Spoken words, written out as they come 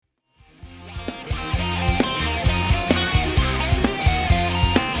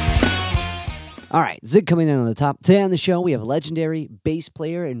All right, Zig coming in on the top. Today on the show, we have legendary bass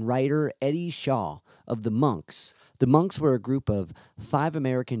player and writer Eddie Shaw of the Monks. The Monks were a group of 5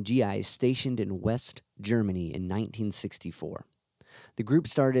 American GIs stationed in West Germany in 1964. The group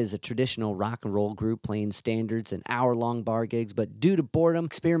started as a traditional rock and roll group playing standards and hour-long bar gigs, but due to boredom,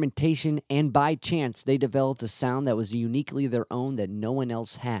 experimentation, and by chance, they developed a sound that was uniquely their own that no one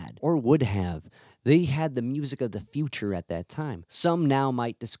else had or would have. They had the music of the future at that time. Some now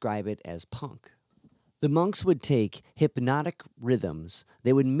might describe it as punk. The Monks would take hypnotic rhythms,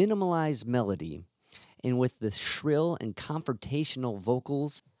 they would minimalize melody, and with the shrill and confrontational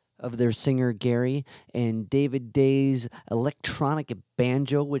vocals of their singer Gary and David Day's electronic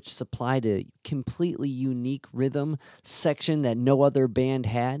banjo, which supplied a completely unique rhythm section that no other band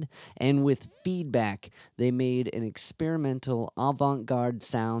had, and with feedback, they made an experimental avant-garde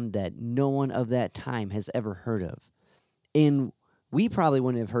sound that no one of that time has ever heard of. And we probably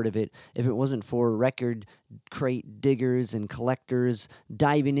wouldn't have heard of it if it wasn't for record crate diggers and collectors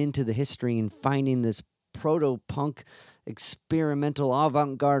diving into the history and finding this proto-punk experimental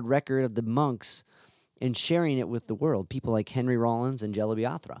avant-garde record of the Monks and sharing it with the world. People like Henry Rollins and Jello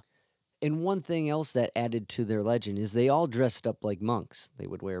Biafra. And one thing else that added to their legend is they all dressed up like monks. They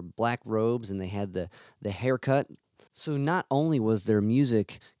would wear black robes and they had the haircut. So not only was their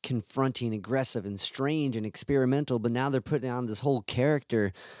music confronting, aggressive, and strange and experimental, but now they're putting on this whole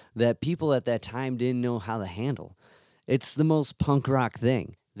character that people at that time didn't know how to handle. It's the most punk rock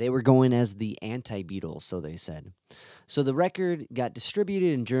thing. They were going as the anti-Beatles, so they said. So the record got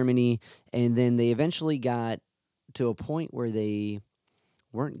distributed in Germany, and then they eventually got to a point where they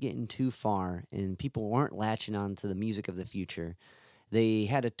weren't getting too far, and people weren't latching on to the music of the future. They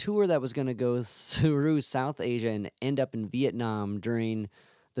had a tour that was going to go through South Asia and end up in Vietnam during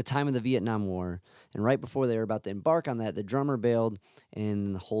the time of the Vietnam War. And right before they were about to embark on that, the drummer bailed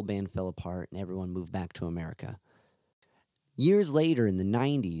and the whole band fell apart and everyone moved back to America. Years later, in the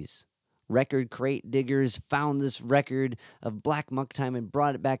 90s, record crate diggers found this record of Black Monk Time and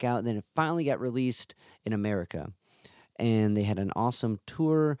brought it back out. And then it finally got released in America. And they had an awesome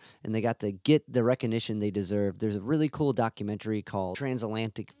tour, and they got to get the recognition they deserved. There's a really cool documentary called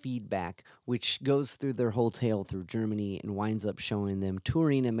Transatlantic Feedback, which goes through their whole tale through Germany and winds up showing them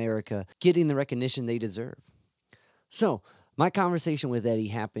touring America, getting the recognition they deserve. So, my conversation with Eddie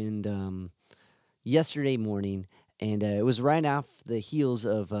happened yesterday morning, and it was right off the heels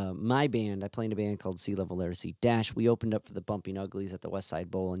of my band. I play in a band called Sea Level Literacy Dash. We opened up for the Bumping Uglies at the West Side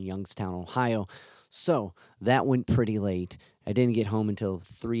Bowl in Youngstown, Ohio. So that went pretty late. I didn't get home until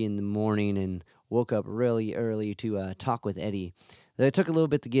 3 in the morning and woke up really early to talk with Eddie. It took a little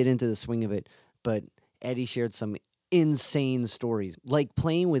bit to get into the swing of it, but Eddie shared some insane stories, like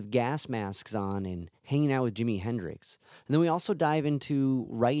playing with gas masks on and hanging out with Jimi Hendrix. And then we also dive into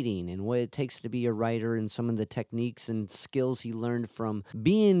writing and what it takes to be a writer and some of the techniques and skills he learned from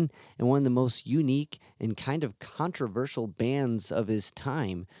being in one of the most unique and kind of controversial bands of his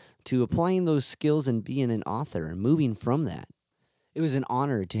time to applying those skills and being an author and moving from that. It was an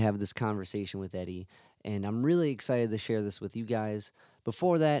honor to have this conversation with Eddie, and I'm really excited to share this with you guys.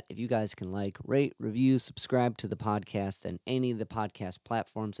 Before that, if you guys can like, rate, review, subscribe to the podcast and any of the podcast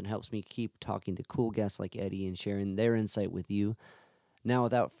platforms, it helps me keep talking to cool guests like Eddie and sharing their insight with you. Now,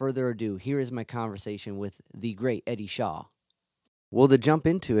 without further ado, here is my conversation with the great Eddie Shaw. Well, to jump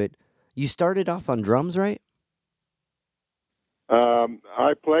into it, you started off on drums, right?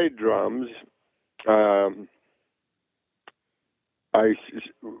 I played drums.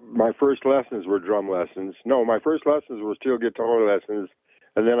 My first lessons were drum lessons. No, my first lessons were steel guitar lessons,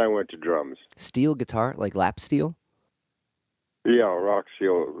 and then I went to drums. Steel guitar, like lap steel? Yeah, rock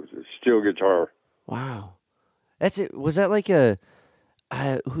steel guitar. Wow. That's it. Was that like a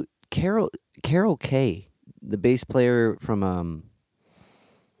Carol Kay, the bass player from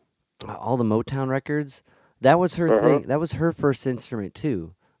all the Motown records? That was her thing. That was her first instrument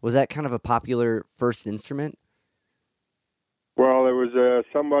too. Was that kind of a popular first instrument? Well, there was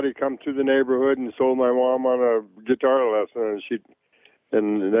somebody come through the neighborhood and sold my mom on a guitar lesson,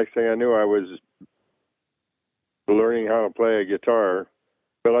 and the next thing I knew, I was learning how to play a guitar,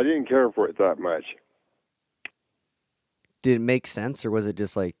 but I didn't care for it that much. Did it make sense, or was it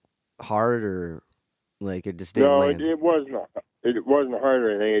just like hard, or like it just didn't land? No, it wasn't. It wasn't hard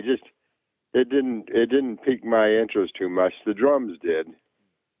or anything. It didn't pique my interest too much. The drums did.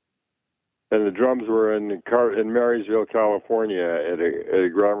 And the drums were in Marysville, California, at a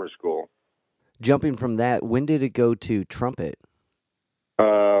grammar school. Jumping from that, when did it go to trumpet?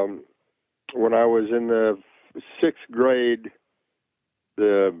 When I was in the 6th grade,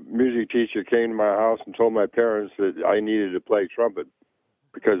 the music teacher came to my house and told my parents that I needed to play trumpet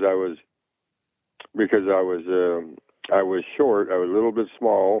because I was because I was short. I was a little bit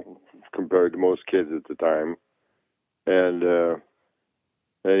small compared to most kids at the time, and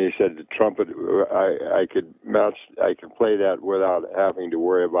he said the trumpet I could match. I could play that without having to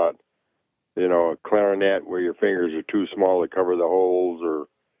worry about a clarinet where your fingers are too small to cover the holes or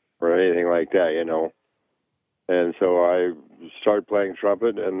anything like that. And so I started playing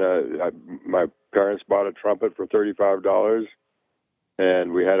trumpet, and my parents bought a trumpet for $35,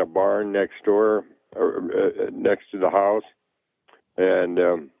 and we had a barn next door, next to the house, and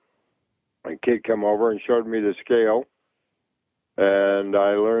a kid come over and showed me the scale, and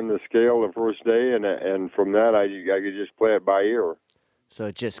I learned the scale the first day, and from that I could just play it by ear. So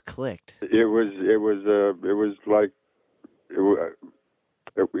it just clicked. It was like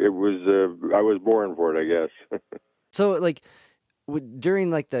it was I was born for it, I guess. So like during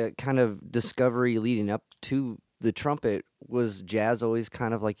like the kind of discovery leading up to the trumpet, was jazz always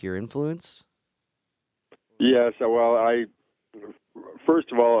kind of like your influence? Yes. Well, first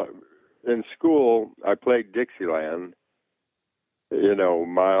of all, in school I played Dixieland. Louis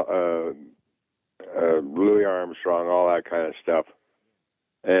Armstrong, all that kind of stuff,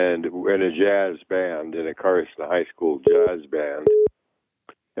 and in a jazz band, in a Carson High School jazz band,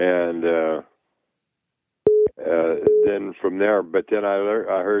 and then from there. But then I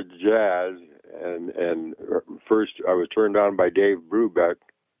heard jazz, and first I was turned on by Dave Brubeck,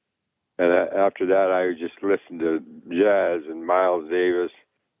 and after that I just listened to jazz and Miles Davis,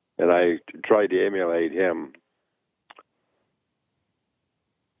 and I tried to emulate him.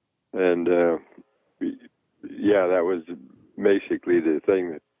 And yeah, that was basically the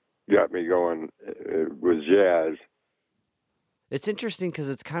thing that got me going. Was jazz. It's interesting because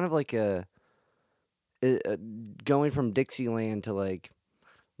it's kind of like going from Dixieland to like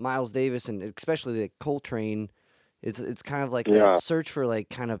Miles Davis and especially the Coltrane. It's kind of like that search for like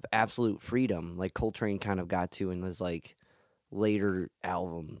kind of absolute freedom, like Coltrane kind of got to in his like later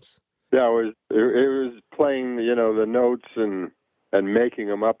albums. Yeah, it was playing the notes and making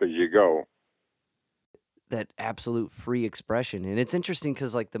them up as you go. That absolute free expression. And it's interesting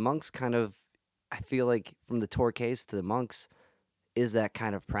because like the Monks kind of, I feel like from the Torquays to the Monks is that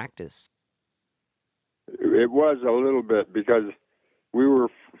kind of practice. It was a little bit because we were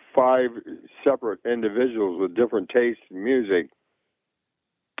 5 separate individuals with different tastes in music.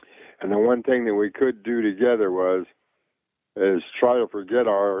 And the one thing that we could do together is try to forget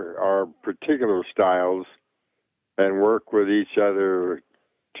our particular styles and work with each other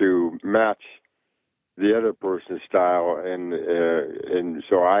to match the other person's style, and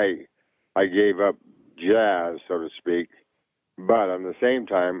so I gave up jazz, so to speak, but at the same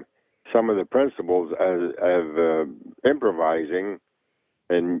time, some of the principles of improvising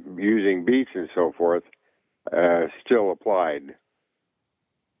and using beats and so forth still applied.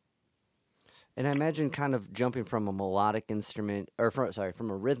 And I imagine kind of jumping from a melodic instrument, or from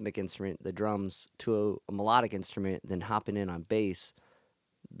a rhythmic instrument, the drums, to a melodic instrument, then hopping in on bass.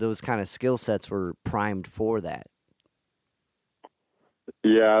 Those kind of skill sets were primed for that.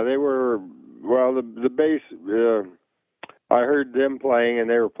 Yeah, they were. Well, the bass. I heard them playing, and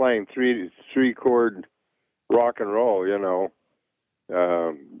they were playing three chord rock and roll.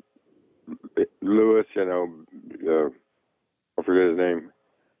 Lewis. I forget his name,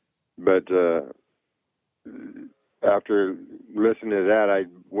 but after listening to that, I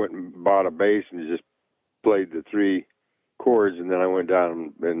went and bought a bass and just played the 3 chords, and then I went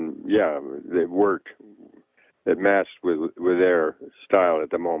down and yeah, it worked. It matched with their style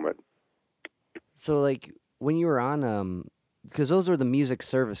at the moment. So like when you were on because those were the music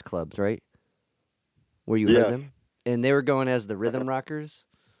service clubs, right? Where you heard them? And they were going as the Rhythm Rockers?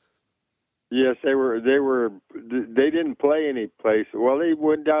 Yes, they were. They didn't play any place. Well, they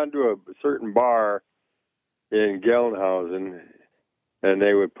went down to a certain bar in Gelnhausen, and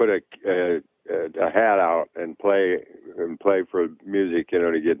they would put a hat out and play for music,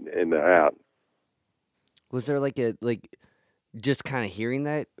 to get in the hat. Was there just kind of hearing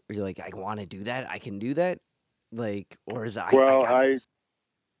that, or you're like, I want to do that, I can do that, or is it? Well,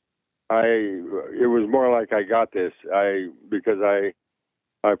 it was more like I got this. Because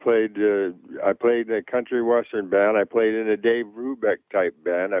I played in a country western band. I played in a Dave Brubeck type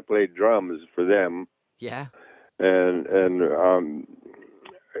band. I played drums for them. Yeah. And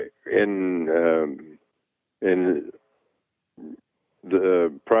in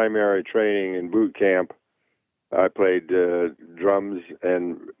the primary training in boot camp, I played drums,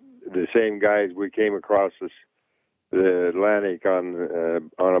 and the same guys we came across the Atlantic on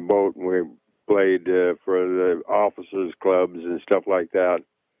a boat, and we played for the officers' clubs and stuff like that.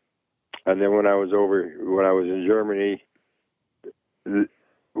 And then when I was in Germany,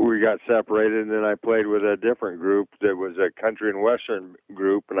 we got separated, and then I played with a different group that was a country and western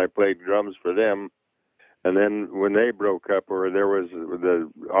group, and I played drums for them. And then when they broke up, or there was the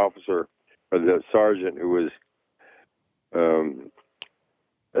officer or the sergeant who was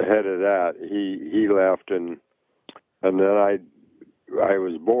head of that, he left, and then I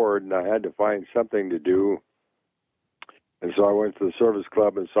was bored, and I had to find something to do. And so I went to the service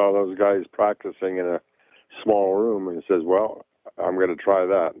club and saw those guys practicing in a small room, and says, "Well, I'm going to try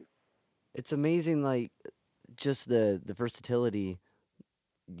that." It's amazing, like just the versatility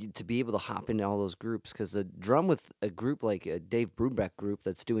to be able to hop into all those groups. Because the drum with a group like a Dave Brubeck group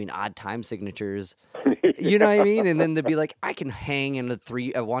that's doing odd time signatures, you know what I mean? And then to be like, I can hang in a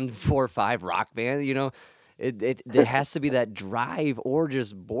 1-4-5 rock band. There has to be that drive or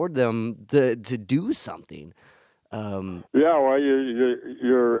just boredom to do something. Yeah, well,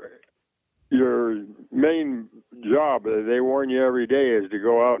 your main job, they warn you every day, is to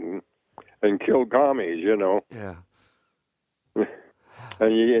go out and kill commies, Yeah.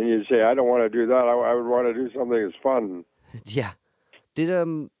 And you say, I don't want to do that. I would want to do something that's fun. Yeah. Did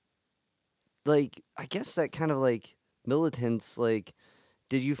like, I guess that kind of like militants, like,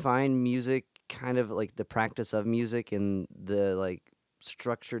 did you find music kind of like the practice of music and the like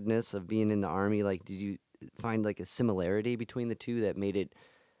structuredness of being in the army? Like, did you find like a similarity between the two that made it?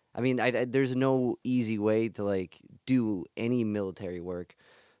 I mean, there's no easy way to like do any military work,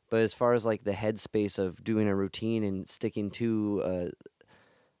 but as far as like the headspace of doing a routine and sticking to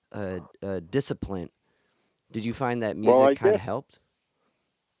a discipline, did you find that Well, I music kind of guess helped?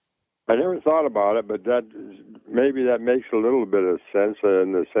 I never thought about it, but maybe that makes a little bit of sense,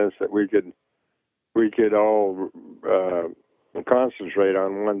 in the sense that we could all concentrate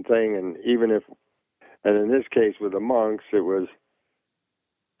on one thing, and and in this case with the monks, it was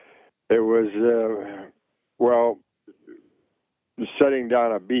well, setting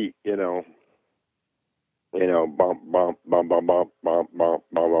down a beat, bump, bump, bump, bump, bump, bump, bump, bump,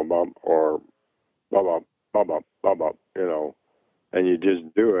 bump, bump, or bump, bump, bump, bump, bump, bump, and you just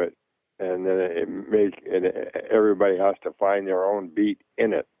do it, and then and everybody has to find their own beat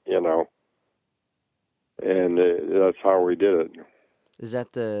in it, and that's how we did it. Is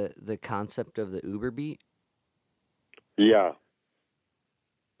that the concept of the Uber beat? Yeah,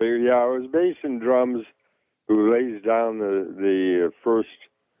 but yeah, it was bass and drums who lays down the first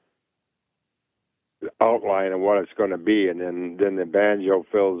outline of what it's going to be, and then the banjo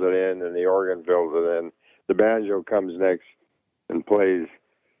fills it in, and the organ fills it in. The banjo comes next and plays.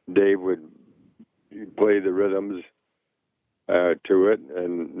 Dave would play the rhythms to it,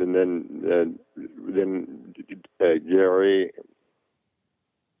 and then Gary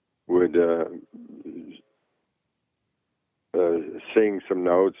would sing some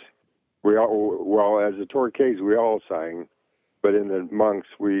notes. As a Torquays, we all sang, but in the monks,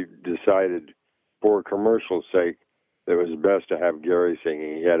 we decided, for commercial sake, that it was best to have Gary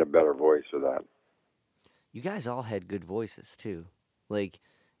singing. He had a better voice for that. You guys all had good voices too. Like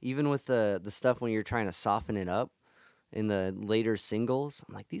even with the stuff when you're trying to soften it up in the later singles,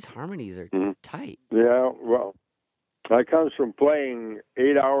 I'm like these harmonies are tight. Yeah, well, that comes from playing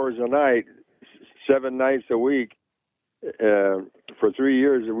 8 hours a night, 7 nights a week. For 3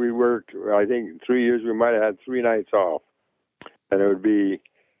 years, we worked. I think 3 years we might have had 3 nights off, and it would be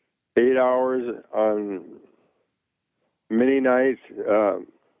 8 hours on many nights.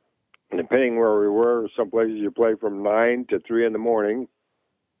 Depending where we were, some places you play from 9 to 3 in the morning,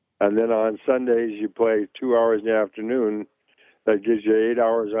 and then on Sundays you play 2 hours in the afternoon. That gives you 8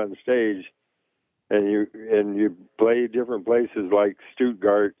 hours on stage, and you play different places like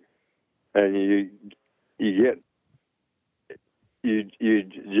Stuttgart, and you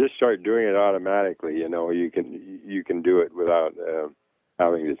just start doing it automatically. You can do it without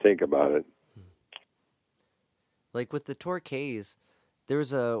having to think about it. Like with the Torquays, there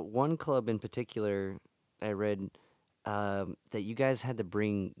was one club in particular I read that you guys had to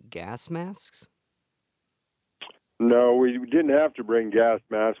bring gas masks. No, we didn't have to bring gas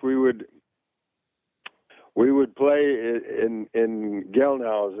masks. We would play in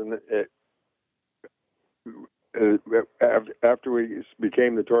Gelnhausen. After we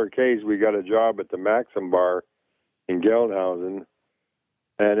became the Torquays, we got a job at the Maxim Bar in Gelnhausen,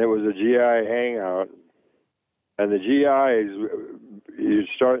 and it was a GI hangout. And the GIs, you'd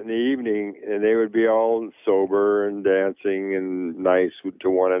start in the evening, and they would be all sober and dancing and nice to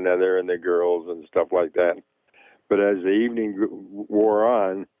one another and the girls and stuff like that. But as the evening wore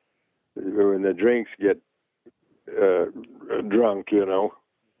on, when the drinks get drunk,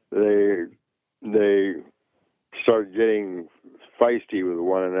 they start getting feisty with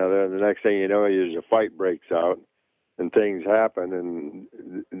one another, and the next thing you know, there's a fight breaks out, and things happen. And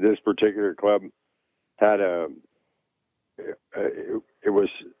this particular club had it was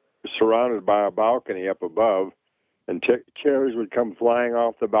surrounded by a balcony up above, and chairs would come flying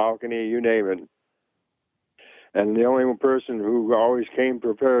off the balcony, you name it. And the only person who always came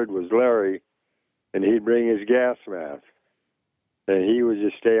prepared was Larry, and he'd bring his gas mask. And he would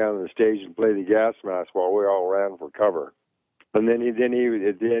just stay on the stage and play the gas mask while we all ran for cover. And then he at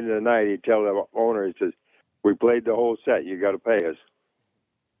the end of the night, he'd tell the owner, he says, "We played the whole set. You got to pay us."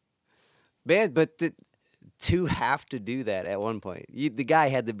 Man, but to have to do that at one point, the guy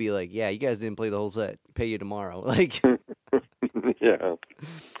had to be like, "Yeah, you guys didn't play the whole set. Pay you tomorrow." Like, yeah.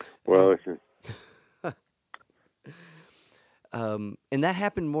 Well, and that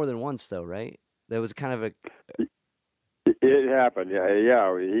happened more than once, though, right? That was kind of a. It happened.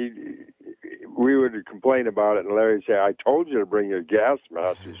 Yeah. We would complain about it, and Larry would say, "I told you to bring your gas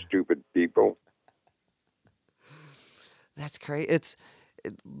mask, you stupid people." That's crazy.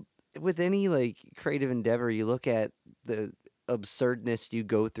 With any like creative endeavor, you look at the absurdness you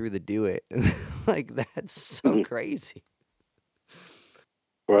go through to do it. Like, that's so crazy.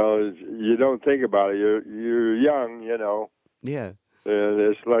 Well, you don't think about it. You're young, you know. Yeah. And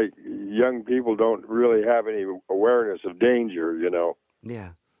it's like young people don't really have any awareness of danger, you know.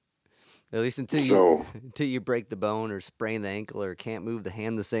 Yeah. At least until you break the bone or sprain the ankle or can't move the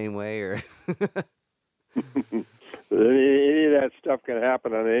hand the same way or any of that stuff can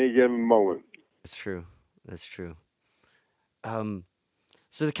happen on any given moment. That's true. So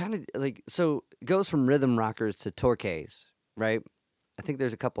it kind of so it goes from rhythm rockers to Torquays, right? I think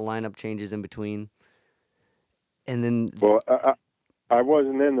there's a couple lineup changes in between. And then Well, I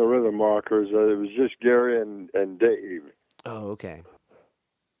wasn't in the rhythm rockers. It was just Gary and Dave. Oh, okay.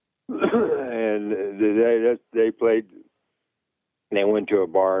 And they played. They went to a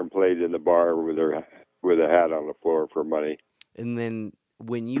bar and played in the bar with a hat on the floor for money. And then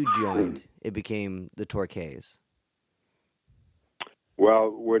when you joined, it became the Torquays.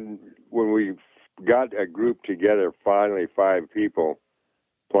 Well, when we got a group together, finally 5 people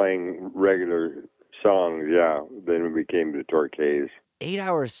playing regular songs, yeah, then we became the Torquays.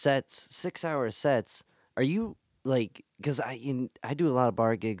 8-hour sets, 6-hour sets. Are you like? Because I do a lot of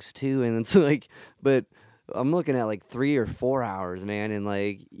bar gigs too, and it's like, but I'm looking at like 3 or 4 hours, man, and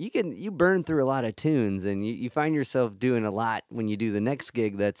like you burn through a lot of tunes, and you find yourself doing a lot when you do the next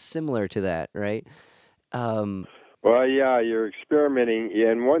gig that's similar to that, right? Well, yeah, you're experimenting,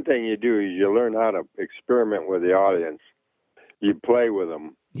 and one thing you do is you learn how to experiment with the audience. You play with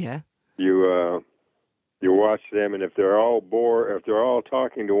them. Yeah. You watch them, and if they're all bored, if they're all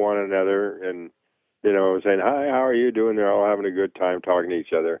talking to one another, and saying, "Hi, how are you doing?" They're all having a good time talking to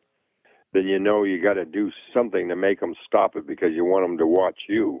each other. Then you got to do something to make them stop it because you want them to watch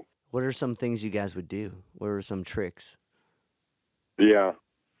you. What are some things you guys would do? What are some tricks? Yeah.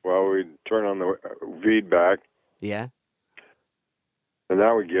 Well, we'd turn on the feedback. Yeah. And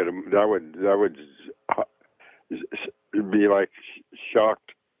that would get them. That would be like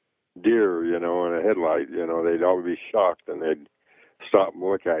shocked deer, in a headlight. They'd all be shocked, and they'd stop and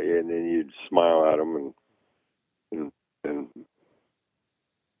look at you, and then you'd smile at them and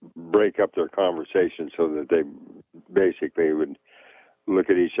break up their conversation so that they basically would look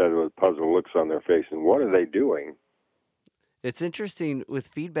at each other with puzzled looks on their face. And what are they doing? It's interesting with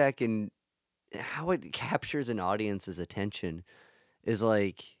feedback and how it captures an audience's attention is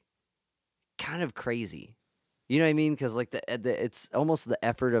like kind of crazy. You know what I mean? Because like it's almost the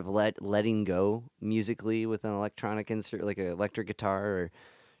effort of letting go musically with an electronic insert, like an electric guitar, or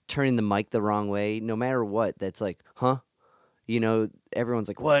turning the mic the wrong way. No matter what, that's like, huh? Everyone's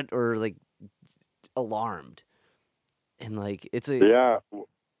like, what? Or like alarmed. And like it's a yeah.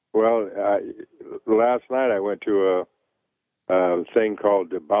 Well, last night I went to a thing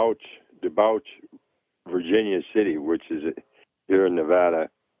called Debauch, Virginia City, which is here in Nevada,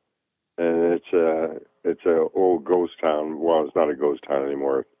 and it's a old ghost town. Well, it's not a ghost town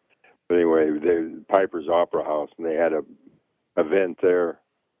anymore. But anyway, Piper's Opera House, and they had a event there,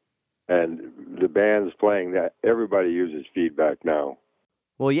 and the band's playing that. Everybody uses feedback now.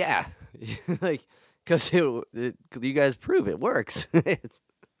 Well, yeah, like because you guys prove it works.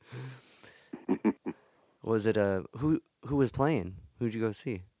 Was it who was playing? Who'd you go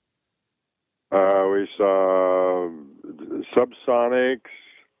see? We saw Subsonics,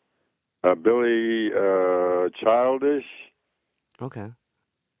 Billy Childish. Okay.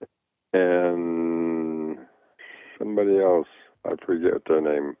 And somebody else. I forget their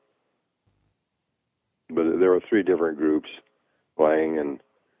name. But there were 3 different groups playing, and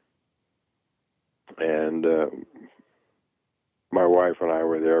my wife and I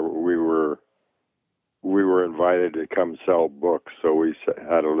were there. We were we were invited to come sell books, so we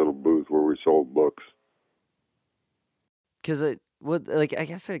had a little booth where we sold books. Because I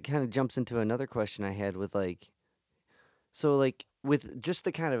guess it kind of jumps into another question I had with like, so like with just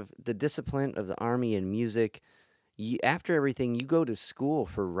the kind of the discipline of the army and music, after everything, you go to school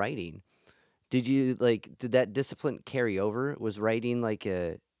for writing. Did that discipline carry over? Was writing like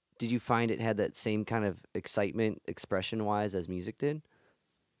did you find it had that same kind of excitement expression wise as music did?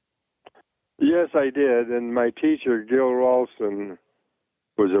 Yes, I did. And my teacher, Gil Ralston,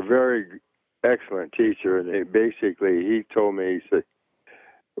 was a very excellent teacher. And he told me, he said,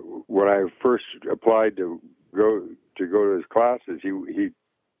 when I first applied to go to his classes, he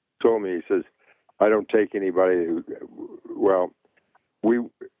told me, he says, I don't take anybody who, well,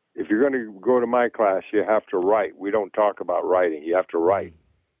 if you're going to go to my class, you have to write. We don't talk about writing. You have to write.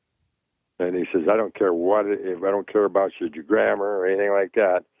 And he says, I don't care if I don't care about your grammar or anything like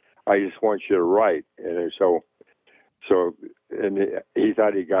that. I just want you to write. And and he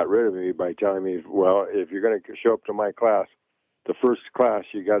thought he got rid of me by telling me, well, if you're going to show up to my class, the first class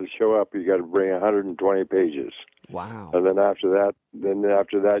you got to show up, you got to bring 120 pages. Wow. And then after that,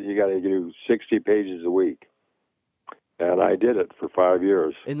 you got to do 60 pages a week. And I did it for 5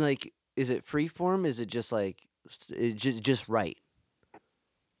 years. And like, is it free form? Is it just like just write?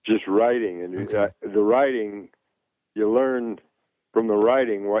 Just writing, and Okay. the writing, you learn from the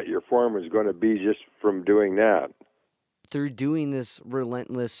writing what your form is going to be just from doing that. Through doing this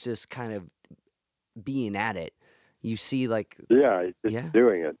relentless, just kind of being at it, you see like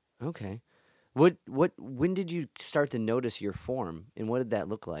doing it. Okay. When did you start to notice your form, and what did that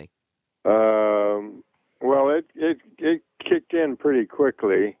look like? Well, it kicked in pretty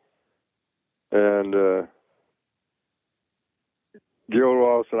quickly, and Gil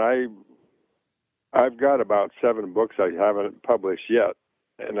Ralston, I've got about 7 books I haven't published yet,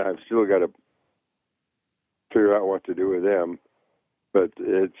 and I've still got to figure out what to do with them. But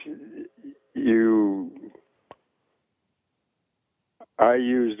I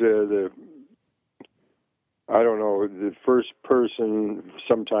used I don't know, the first person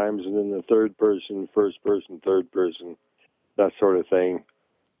sometimes, and then the third person, first person, third person, that sort of thing.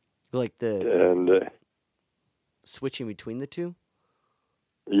 Like and switching between the two?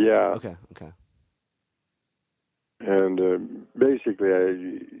 Yeah. Okay. And basically,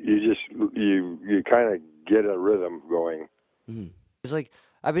 you kind of get a rhythm going. Mm-hmm. It's like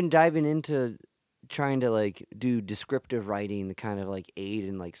I've been diving into trying to like do descriptive writing to kind of like aid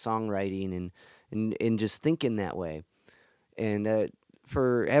in like songwriting and just thinking that way. And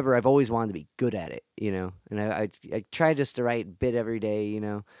forever, I've always wanted to be good at it, And I try just to write a bit every day,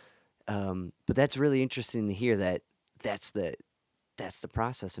 But that's really interesting to hear that that's the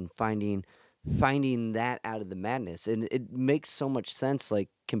process, and finding that out of the madness, and it makes so much sense, like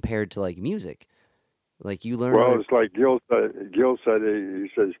compared to like music, like you learn. Well, it's like Gil said. He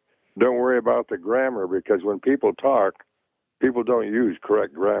says, "Don't worry about the grammar, because when people talk, people don't use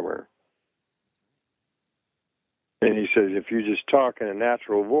correct grammar." And he says, if you just talk in a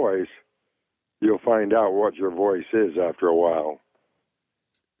natural voice, you'll find out what your voice is after a while.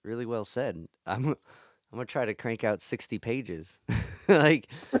 Really well said. I'm gonna try to crank out 60 pages. Like,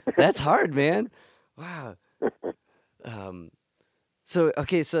 that's hard, man. Wow. So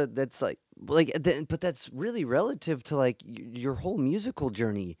okay, so that's but that's really relative to like your whole musical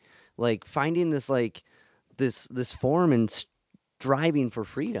journey, like finding this like this form and striving for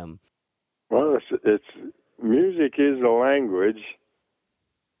freedom. Well, it's music is a language,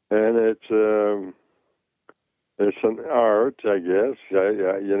 and it's an art, I guess.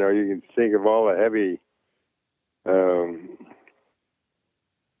 You can think of all the heavy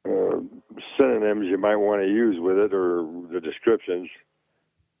synonyms you might want to use with it, or the descriptions.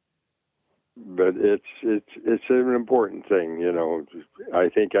 But it's an important thing, I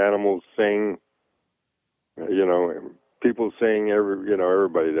think animals sing, people sing,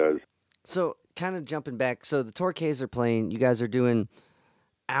 everybody does. So, kind of jumping back, so the Torquays are playing, you guys are doing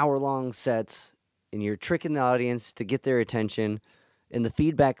hour-long sets, and you're tricking the audience to get their attention, and the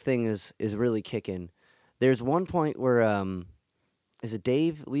feedback thing is really kicking. There's one point where is it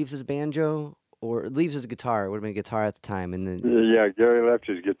Dave leaves his banjo or leaves his guitar? It would have been a guitar at the time, and then Gary left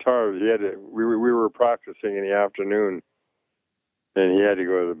his guitar. We were practicing in the afternoon, and he had to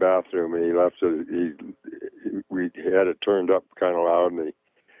go to the bathroom, and he left it. We had it turned up kind of loud, and he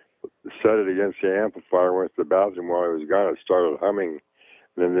set it against the amplifier, went to the bathroom. While he was gone, it started humming,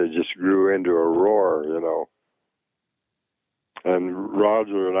 and then it just grew into a roar, And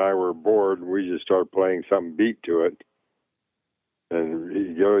Roger and I were bored, and we just started playing some beat to it.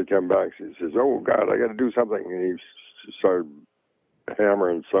 And Gary came back and says, "Oh God, I got to do something." And he started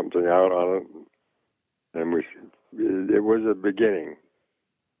hammering something out on it. and it was a beginning.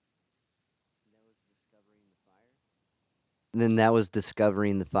 And then that was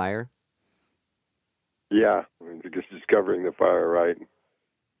Discovering the Fire. Yeah, just discovering the fire, right?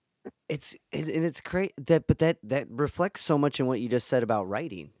 And it's great that reflects so much in what you just said about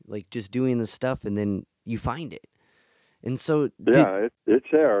writing, like just doing the stuff and then you find it. And so Yeah,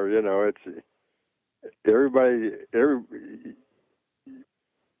 it's there. It's everybody.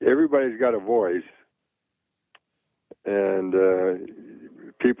 Everybody's got a voice, and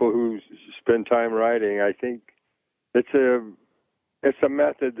people who spend time writing, I think it's a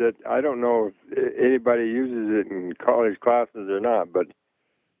method that I don't know if anybody uses it in college classes or not, but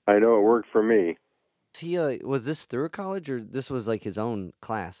I know it worked for me. was this through a college or this was like his own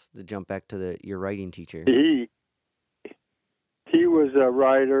class to jump back to your writing teacher? He was a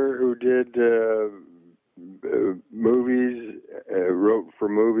writer who did movies, wrote for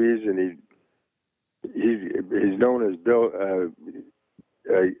movies, and he's known as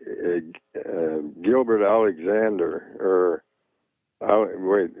Gilbert Alexander, or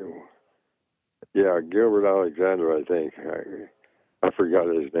wait, yeah, Gilbert Alexander, I think. I forgot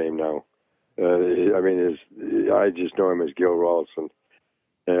his name now. I just know him as Gil Ralston,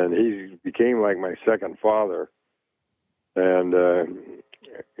 and he became like my second father. And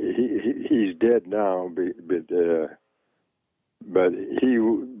he's dead now, but he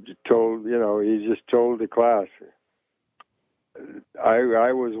told, he just told the class.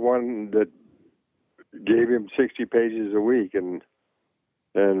 I was one that gave him 60 pages a week, and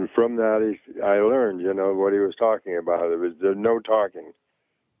from that I learned, what he was talking about. There's no talking,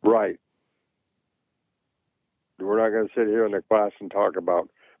 right? We're not going to sit here in the class and talk about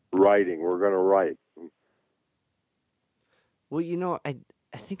writing. We're going to write. Well, I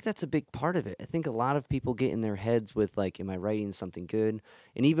think that's a big part of it. I think a lot of people get in their heads with like, am I writing something good?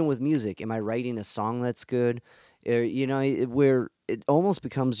 And even with music, am I writing a song that's good? Where it almost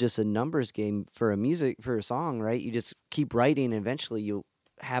becomes just a numbers game for a song, right? You just keep writing, and eventually you'll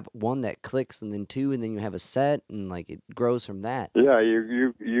have one that clicks, and then two, and then you have a set, and like it grows from that. Yeah,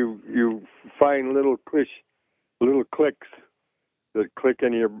 you find little clicks that click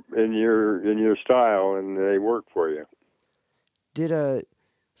in your style, and they work for you.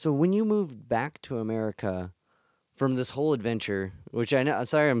 So when you moved back to America from this whole adventure, which I know,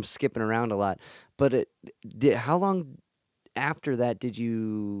 sorry, I'm skipping around a lot, but how long after that did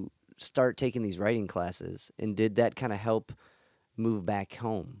you start taking these writing classes, and did that kind of help move back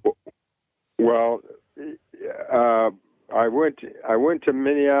home? Well, I went to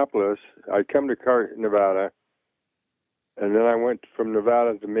Minneapolis. I come to Nevada, and then I went from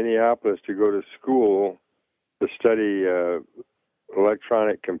Nevada to Minneapolis to go to school to study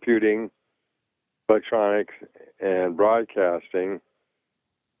electronic computing, electronics, and broadcasting.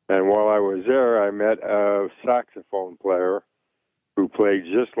 And while I was there, I met a saxophone player who played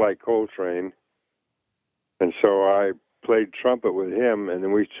just like Coltrane. And so I played trumpet with him, and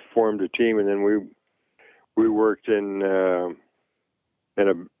then we formed a team, and then we worked in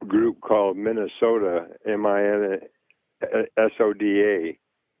a group called Minnesoda, Minsoda,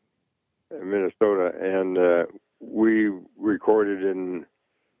 Minnesota, and we recorded in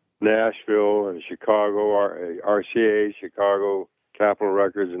Nashville and Chicago, RCA, Chicago, Capitol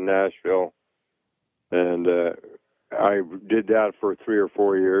Records in Nashville, and I did that for 3 or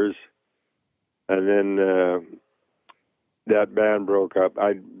 4 years, and then that band broke up.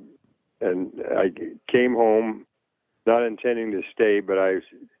 I came home, not intending to stay, but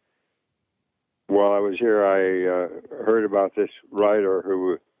while I was here, I heard about this writer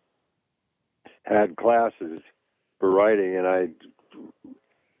who had classes for writing, and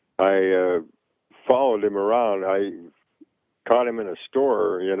I followed him around. I caught him in a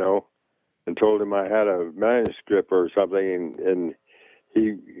store, and told him I had a manuscript or something, and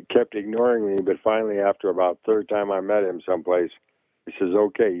he kept ignoring me. But finally, after about third time I met him someplace, he says,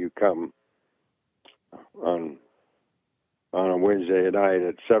 "Okay, you come on a Wednesday night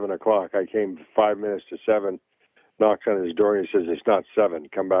at 7:00." I came 5 minutes to 7. Knocks on his door and he says, "It's not 7.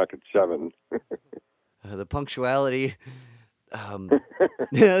 Come back at 7." The punctuality, you know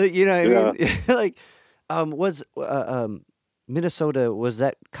what I mean? Like, was Minnesota, was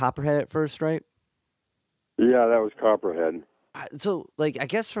that Copperhead at first, right? Yeah, that was Copperhead. So, like, I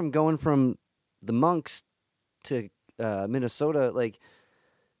guess from going from the Monks to Minnesota, like,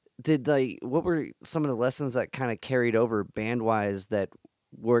 what were some of the lessons that kind of carried over band wise that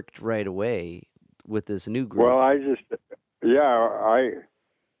worked right away with this new group? Well,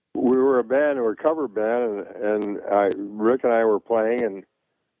 we were a band, we were a cover band, and Rick and I were playing,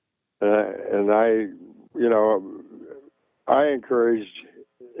 and I encouraged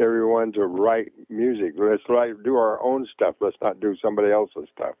everyone one to write music. Let's do our own stuff. Let's not do somebody else's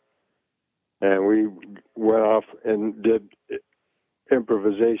stuff. And we went off and did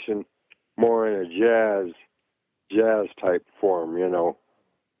improvisation more in a jazz type form,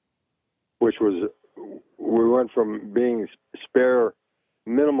 which was, we went from being spare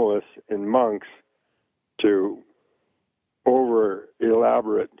minimalists in Monks to over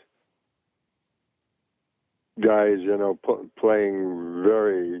elaborate guys, playing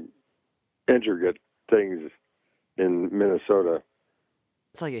very intricate things in Minnesota.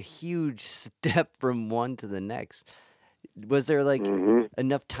 It's like a huge step from one to the next. Was there like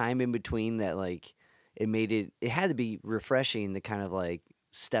enough time in between that like it had to be refreshing to kind of like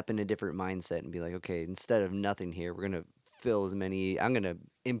step in a different mindset and be like, okay, instead of nothing here, we're going to I'm going to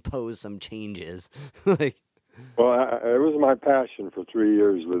impose some changes. Like, well, it was my passion for 3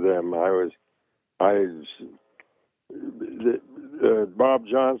 years with them. Bob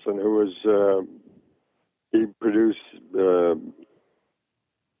Johnson, who was, he produced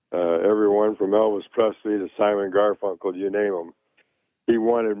everyone from Elvis Presley to Simon Garfunkel, you name them. He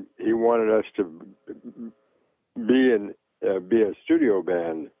wanted us to be a studio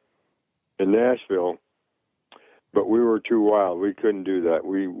band in Nashville, but we were too wild. We couldn't do that.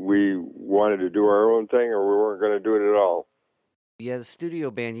 We wanted to do our own thing, or we weren't going to do it at all. Yeah, the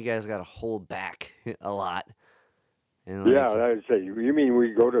studio band, you guys got to hold back a lot. And yeah, I'd say. You mean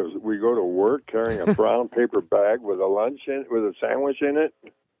we go to work carrying a brown paper bag with a sandwich in it?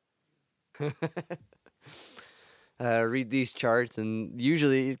 Read these charts, and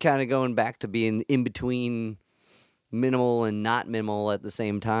usually kind of going back to being in between minimal and not minimal at the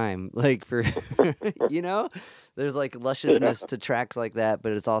same time. Like for there's like lusciousness to tracks like that,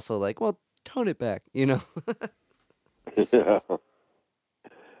 but it's also like, well, tone it back, Yeah.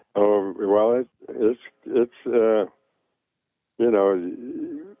 Oh well, it's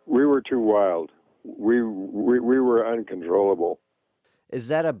we were too wild. We were uncontrollable. Is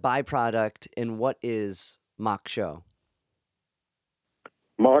that a byproduct? And what is Mock Show?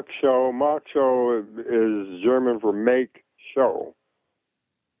 Mock show is German for make show.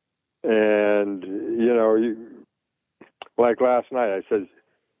 And, like last night, I said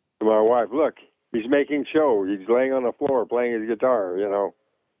to my wife, look, he's making show. He's laying on the floor playing his guitar,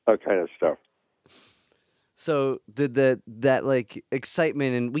 that kind of stuff. So did that like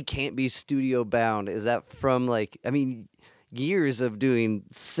excitement and we can't be studio bound, is that from years of doing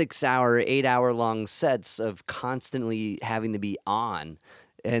 6-hour, 8-hour long sets of constantly having to be on,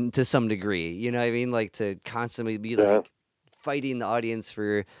 and to some degree, like to constantly be like fighting the audience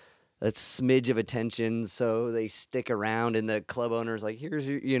for a smidge of attention so they stick around, and the club owner's like, here's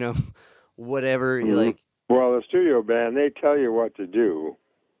your, whatever. Mm-hmm. You're like, well, the studio band, they tell you what to do.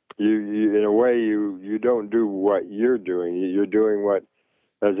 You in a way, you don't do what you're doing. You're doing what,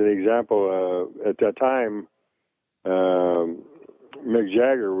 as an example, at that time, Mick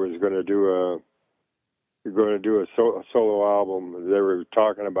Jagger was going to do a solo album. They were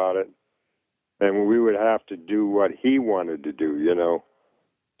talking about it, and we would have to do what he wanted to do.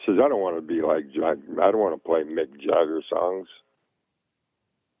 Says, I don't want to be like I don't want to play Mick Jagger songs.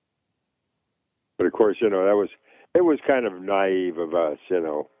 But of course, it was kind of naive of us.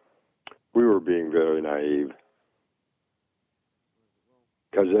 We were being very naive.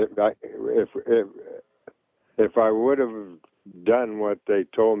 Because if I would have done what they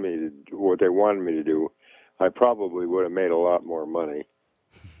told me what they wanted me to do, I probably would have made a lot more money.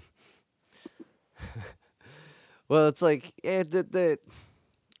 Well, it's like, is the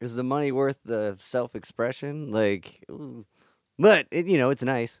money worth the self-expression? Like, but it's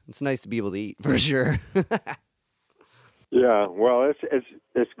nice. It's nice to be able to eat, for sure. Yeah, well,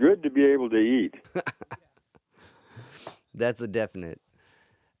 it's good to be able to eat. That's a definite.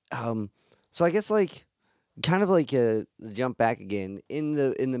 So I guess like kind of like jump back again in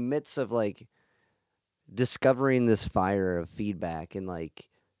the midst of like discovering this fire of feedback and like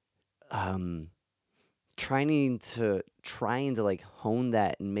trying to like hone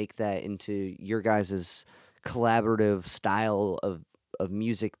that and make that into your guys' collaborative style of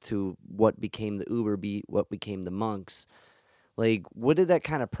music to what became the Uber Beat, what became the Monks. Like, what did that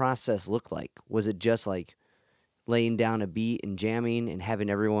kind of process look like? Was it just like laying down a beat and jamming and having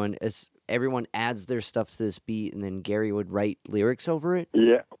everyone adds their stuff to this beat and then Gary would write lyrics over it?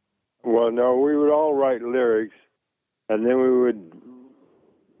 Yeah. Well, no, we would all write lyrics and then we would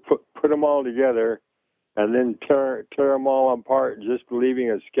put them all together and then tear them all apart, just leaving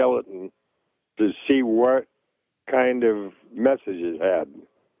a skeleton to see what kind of message it had.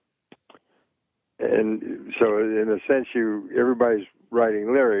 And so, in a sense, everybody's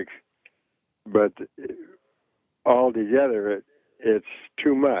writing lyrics, but all together, it's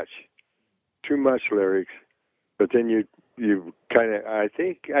too much. too much lyrics, but then you kind of I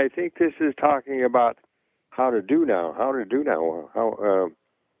think this is talking about how to do now. How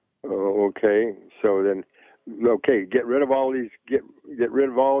okay, so then okay, get rid of all these get rid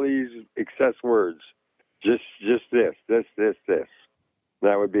of all these excess words. Just this.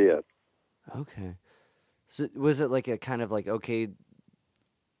 That would be it. Okay. So was it like a kind of like, okay,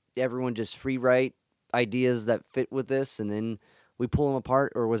 everyone just free write ideas that fit with this, and then we pull them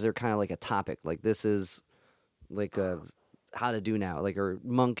apart, or was there kind of like a topic, like this is like a how to do now, like, or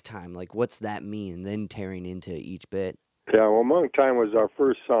monk time, like what's that mean, and then tearing into each bit? Yeah, well, Monk Time was our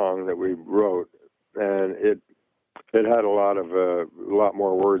first song that we wrote, and it had a lot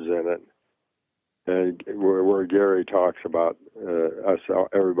more words in it, and where Gary talks about us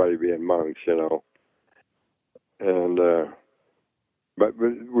everybody being monks, and but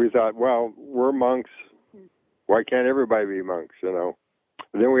we thought, well, we're monks, why can't everybody be monks, And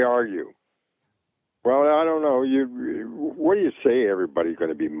then we argue. Well, I don't know. What do you say? Everybody's going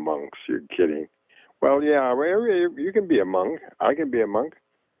to be monks? You're kidding. Well, yeah, you can be a monk. I can be a monk.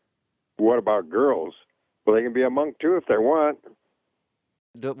 What about girls? Well, they can be a monk too if they want.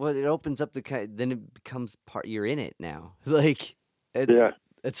 Well, it opens up the kind, then it becomes part. You're in it now. Like, Yeah.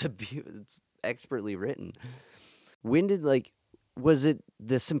 it's it's expertly written. When did was it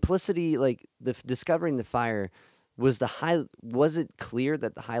the simplicity, like the discovering the fire? Was Was it clear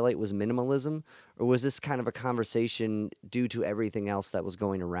that the highlight was minimalism, or was this kind of a conversation due to everything else that was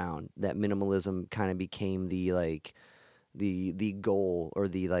going around, that minimalism kind of became the the goal, or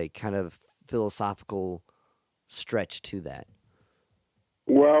the like kind of philosophical stretch to that?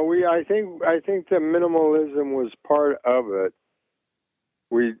 Well, I think the minimalism was part of it.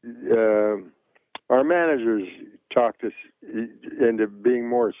 We our managers talked us into being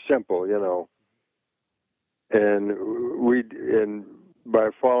more simple, and and by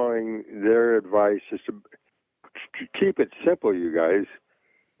following their advice is to keep it simple, you guys.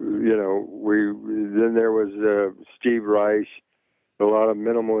 We then there was Steve Reich, a lot of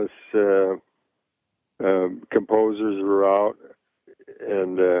minimalist composers were out,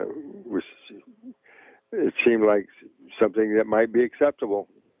 and it seemed like something that might be acceptable.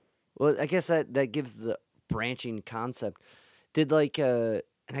 Well, I guess that gives the branching concept. Did and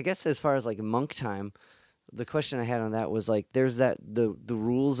I guess as far as like monk time, the question I had on that was like, there's the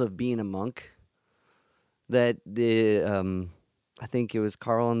rules of being a monk that I think it was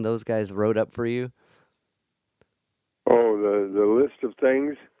Carl and those guys wrote up for you. Oh, the list of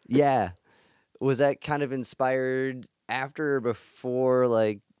things. Yeah, was that kind of inspired after or before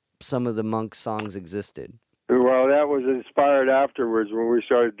like some of the monk songs existed? Well, that was inspired afterwards when we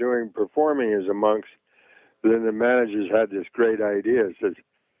started performing as a monks. Then the managers had this great idea. It says,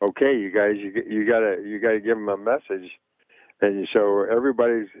 "Okay, you guys, you gotta give them a message." And so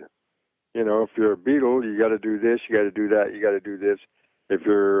everybody's, if you're a Beatle, you got to do this, you got to do that, you got to do this. If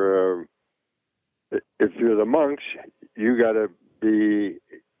you're the monks, you got to be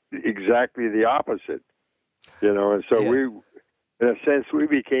exactly the opposite, And so we, in a sense, we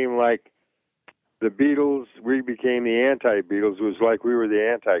became like the Beatles. We became the anti-Beatles. It was like we were the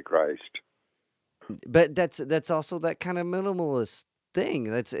Antichrist. But that's also that kind of minimalist thing.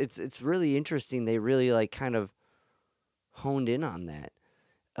 It's really interesting. They really like kind of honed in on that.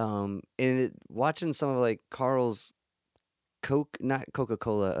 Watching some of like Carl's not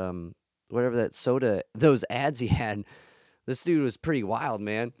Coca-Cola, whatever that soda, those ads he had, this dude was pretty wild,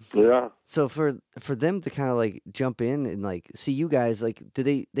 man. Yeah. So for them to kind of like jump in and like see you guys, like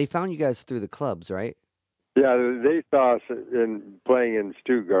they found you guys through the clubs, right? Yeah, they saw us playing in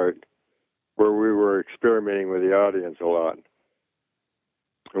Stuttgart, where we were experimenting with the audience a lot.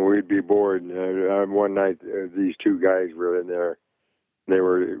 And we'd be bored. And one night, these two guys were in there. They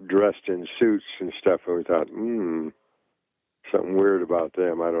were dressed in suits and stuff, and we thought, something weird about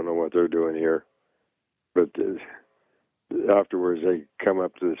them. I don't know what they're doing here. But afterwards, they come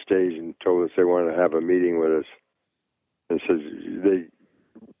up to the stage and told us they wanted to have a meeting with us. And says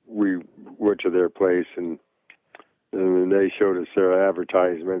we went to their place, and they showed us their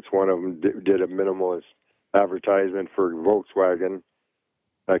advertisements. One of them did a minimalist advertisement for Volkswagen,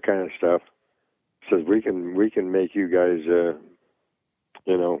 that kind of stuff. Says we can make you guys,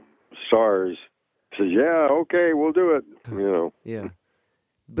 stars. Says, yeah, okay, we'll do it. Yeah,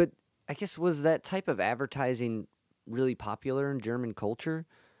 but I guess, was that type of advertising really popular in German culture?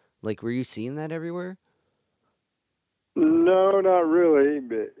 Like, were you seeing that everywhere? No, not really.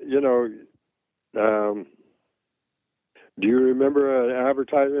 But, do you remember an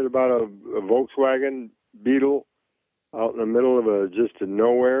advertisement about a Volkswagen Beetle out in the middle of just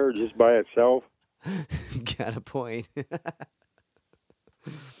nowhere, just by itself? Got a point.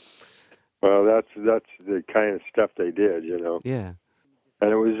 Well, that's the kind of stuff they did, Yeah.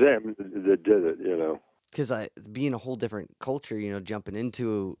 and it was them that did it. Because being a whole different culture, jumping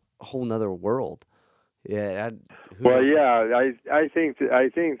into a whole nother world. Yeah, who Well, knows? yeah, I think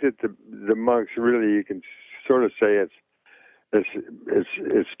that the monks really, you can sort of say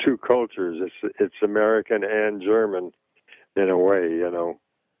it's two cultures. It's American and German in a way.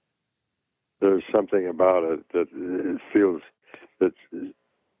 There's something about it that it feels that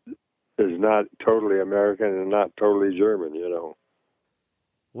is not totally American and not totally German.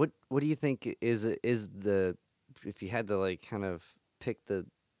 What do you think is the if you had to like kind of pick the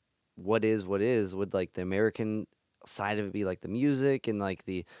what is would like the American side of it be like the music and like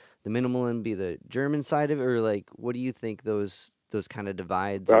the minimalist be the German side of it, or like what do you think those kind of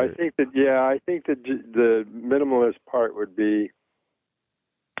divides I or think that I think that the minimalist part would be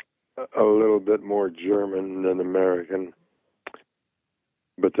a little bit more German than American.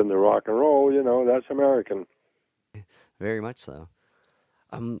 But then the rock and roll, that's American. very much so?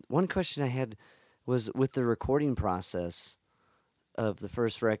 One question I had was with the recording process of the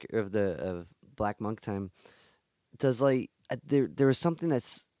first record of Black Monk Time. Does like there was something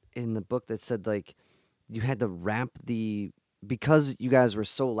that's in the book that said like you had to ramp the because you guys were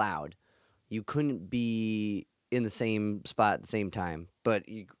so loud, you couldn't be in the same spot at the same time, but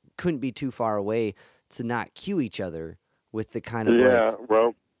you couldn't be too far away to not cue each other with the kind of Yeah, like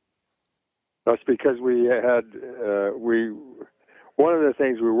well, that's because we had one of the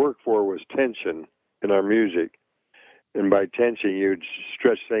things we worked for was tension in our music, and by tension you'd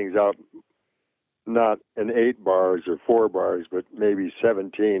stretch things out not in 8 bars or 4 bars, but maybe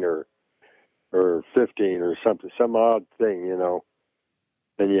 17 or 15 or something, some odd thing.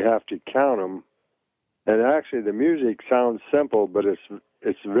 And you have to count them. And actually, the music sounds simple, but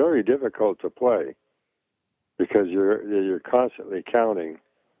it's very difficult to play because you're constantly counting.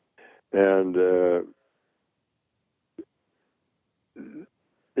 And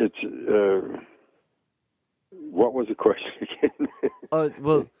it's what was the question again?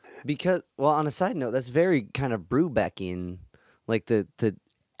 well because on a side note, that's very kind of Brewbeckian, like the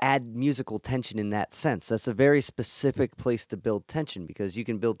add musical tension in that sense. That's a very specific place to build tension because you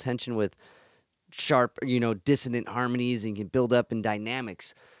can build tension with sharp, dissonant harmonies and you can build up in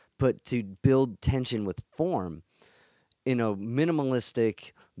dynamics, but to build tension with form in a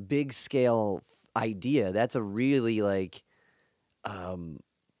minimalistic, big scale idea, that's a really like um,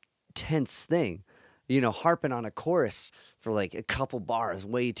 tense thing. Harping on a chorus for like a couple bars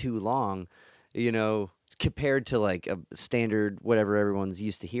way too long, compared to like a standard whatever everyone's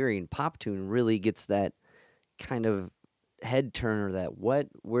used to hearing pop tune really gets that kind of head turner that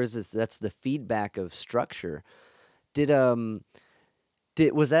where's this that's the feedback of structure. Did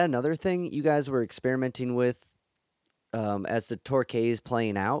was that another thing you guys were experimenting with as the Torquays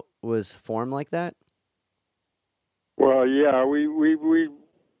playing out was form like that? Well, yeah,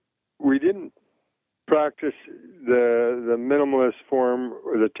 we didn't practice the minimalist form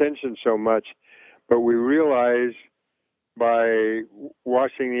or the tension so much, but we realized by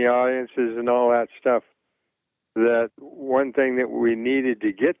watching the audiences and all that stuff that one thing that we needed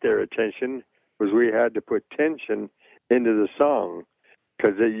to get their attention was we had to put tension into the song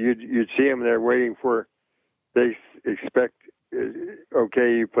because you'd see them there waiting for they expect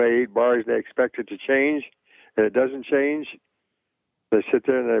okay, you play 8 bars, they expect it to change and it doesn't change. They sit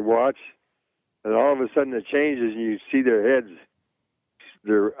there and they watch, and all of a sudden it changes, and you see their heads,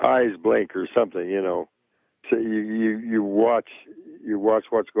 their eyes blink or something. So you watch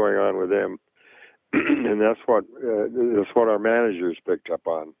what's going on with them, and that's what our managers picked up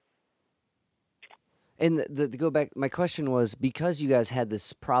on. And to go back, my question was because you guys had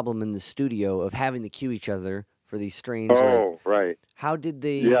this problem in the studio of having to cue each other for these strange Oh, right. how did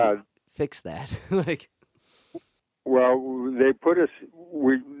they Yeah. fix that? Like, Well, they put us.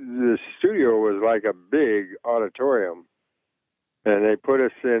 The studio was like a big auditorium, and they put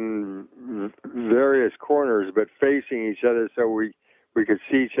us in various corners, but facing each other, so we could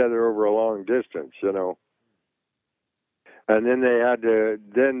see each other over a long distance. And then they had to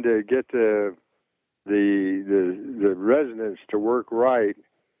get the resonance to work right.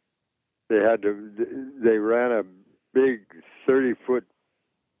 They ran a big 30-foot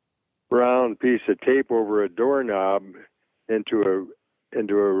round piece of tape over a doorknob into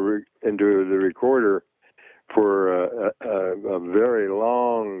the recorder for a very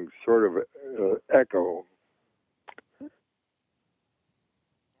long sort of echo.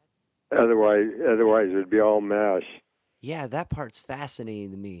 Otherwise it'd be all mash. yeah, that part's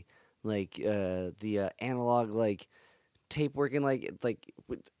fascinating to me. Like the analog like tape working like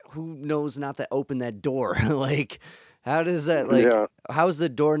who knows not to open that door like How does that like? Yeah. How's the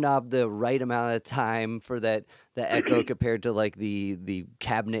doorknob the right amount of time for the echo compared to like the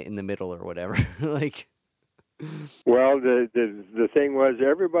cabinet in the middle or whatever? Like, Well, the thing was,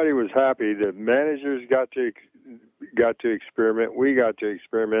 everybody was happy. The managers got to experiment. We got to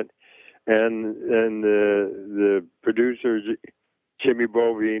experiment, and the producer Jimmy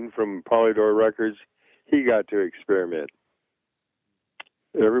Bovine from Polydor Records, he got to experiment.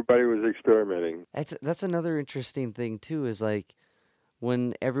 Everybody was experimenting. that's another interesting thing too. Is like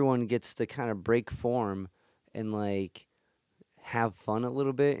when everyone gets to kind of break form and like have fun a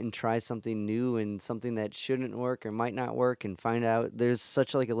little bit and try something new and something that shouldn't work or might not work and find out there's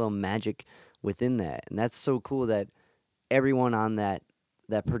such like a little magic within that. And that's so cool that everyone on that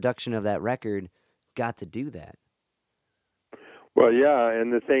production of that record got to do that. Well, yeah,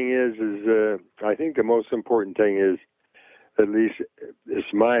 and the thing is I think the most important thing is, at least it's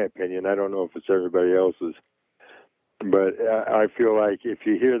my opinion. I don't know if it's everybody else's, but I feel like if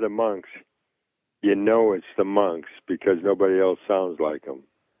you hear the Monks, you know it's the Monks because nobody else sounds like them.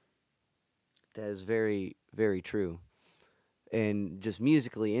 That is very, very true. And just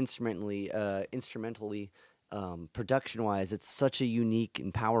musically, instrumentally, production wise, it's such a unique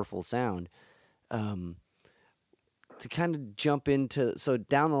and powerful sound. Um, to kind of jump into, so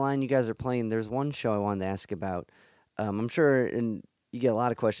down the line, you guys are playing. There's one show I wanted to ask about. I'm sure, and you get a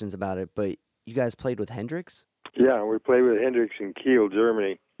lot of questions about it, but you guys played with Hendrix. Yeah, we played with Hendrix in Kiel,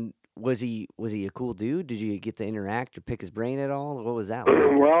 Germany. Was he a cool dude? Did you get to interact or pick his brain at all? What was that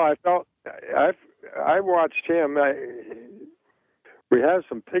like? Well, I watched him. We have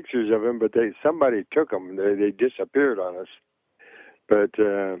some pictures of him, but somebody took them. They disappeared on us. But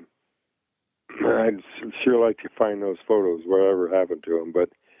I'd sure like to find those photos, whatever happened to him. But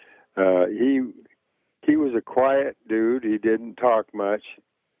he was a quiet dude. He didn't talk much,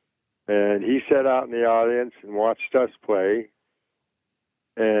 and he sat out in the audience and watched us play.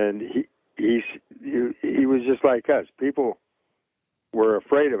 And he was just like us. People were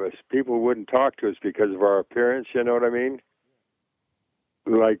afraid of us. People wouldn't talk to us because of our appearance. You know what I mean?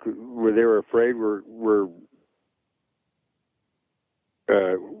 Like where they were afraid we're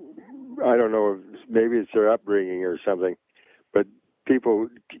I don't know, maybe it's their upbringing or something, but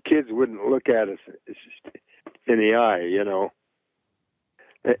kids wouldn't look at us in the eye, you know.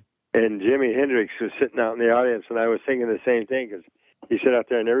 And Jimi Hendrix was sitting out in the audience, and I was thinking the same thing because he sat out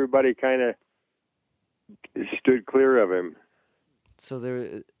there, and everybody kind of stood clear of him. So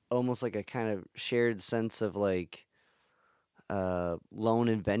there almost like a kind of shared sense of like lone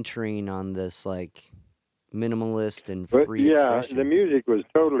adventuring on this like minimalist and free expression. The music was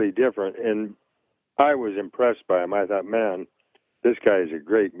totally different, and I was impressed by him. I thought, man, this guy is a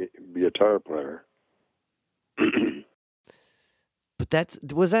great guitar player. But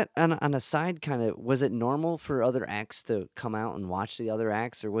was that on a side kind of, was it normal for other acts to come out and watch the other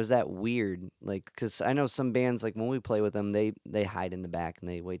acts, or was that weird? Like, because I know some bands, like when we play with them, they hide in the back and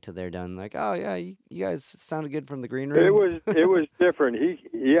they wait till they're done. Like, oh yeah, you guys sounded good from the green room. It was different.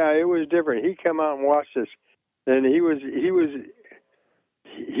 It was different. He came out and watched us, and he was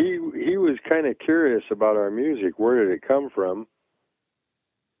kind of curious about our music. Where did it come from?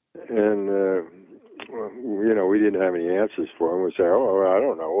 And you know, we didn't have any answers for him. We say, oh, I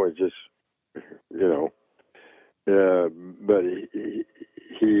don't know. It just, you know. But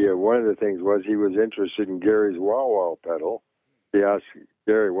he one of the things was he was interested in Gary's wah-wah pedal. He asked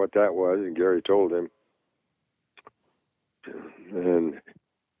Gary what that was, and Gary told him. And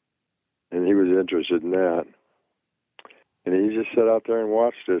he was interested in that. And he just sat out there and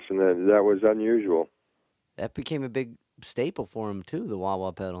watched us, and that was unusual. That became a big staple for him, too, the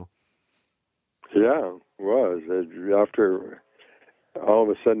wah-wah pedal. Yeah, it was. After all of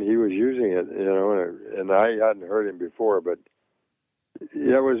a sudden he was using it, you know, and I hadn't heard him before, but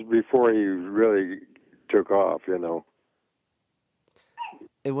that was before he really took off, you know.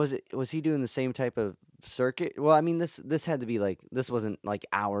 Was he doing the same type of circuit? Well, I mean, this had to be like, this wasn't like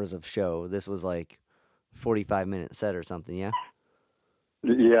hours of show. This was like 45-minute set or something, yeah?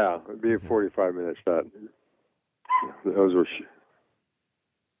 Yeah, it'd be a 45-minute set. Those were...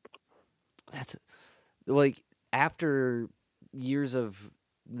 That's like, after years of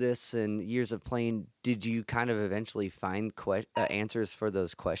this and years of playing, did you kind of eventually find answers for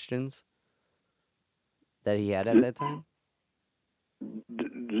those questions that he had at that time?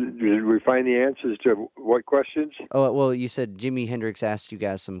 Did we find the answers to what questions? Oh, well, you said Jimi Hendrix asked you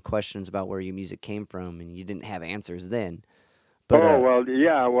guys some questions about where your music came from, and you didn't have answers then. But,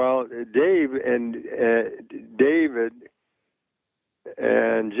 David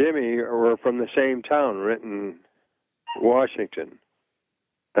and Jimmy were from the same town, Renton, Washington.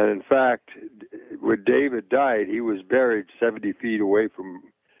 And in fact, when David died, he was buried 70 feet away from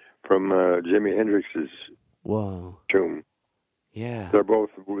Jimi Hendrix's Whoa. tomb. Yeah. They're both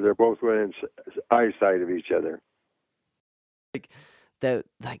within eyesight of each other.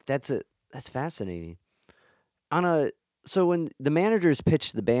 That's fascinating. So when the managers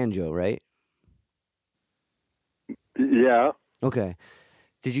pitched the banjo, right? Yeah. Okay.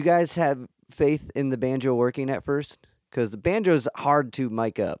 Did you guys have faith in the banjo working at first? Because the banjo's hard to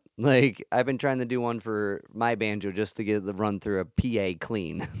mic up. Like, I've been trying to do one for my banjo just to get the run through a PA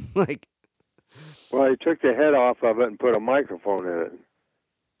clean. Like, well, he took the head off of it and put a microphone in it.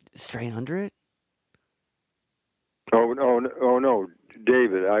 Straight under it? Oh no,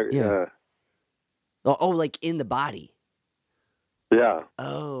 David. Yeah. Like in the body. Yeah.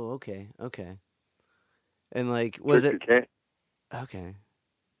 Oh, okay. And like, was it okay?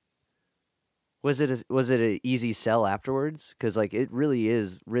 Was it a easy sell afterwards? Because like it really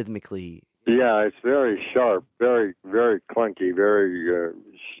is rhythmically. Yeah, it's very sharp, very very clunky, very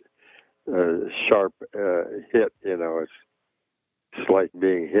sharp hit. You know, it's like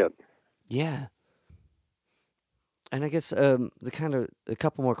being hit. Yeah. And I guess a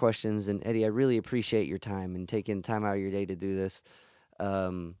couple more questions. And Eddie, I really appreciate your time and taking time out of your day to do this.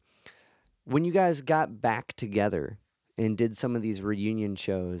 When you guys got back together and did some of these reunion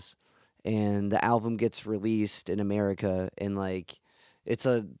shows, and the album gets released in America, and like it's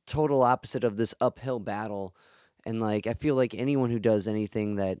a total opposite of this uphill battle, and like I feel like anyone who does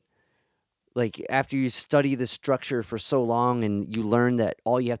anything that, like, after you study the structure for so long and you learn that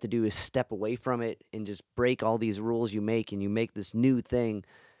all you have to do is step away from it and just break all these rules you make, and you make this new thing,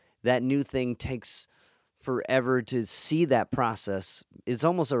 that new thing takes forever to see that process. It's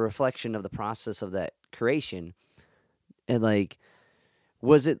almost a reflection of the process of that creation. And like,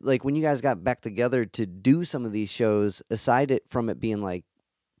 was it like when you guys got back together to do some of these shows, from it being like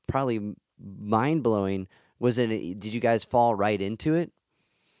probably mind blowing, did you guys fall right into it?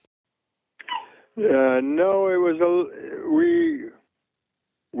 No, it was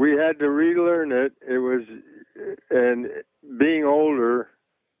we had to relearn it. It was, and being older,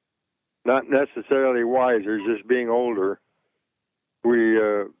 not necessarily wiser, just being older, we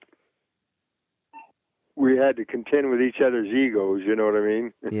had to contend with each other's egos. You know what I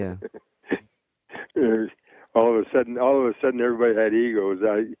mean? Yeah. all of a sudden, everybody had egos.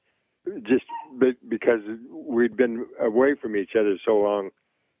 Because we'd been away from each other so long,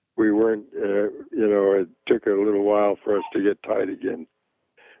 we weren't. It took a little while for us to get tight again.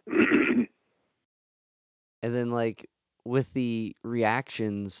 And then, like, with the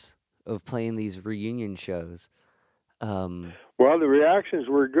reactions of playing these reunion shows, well, the reactions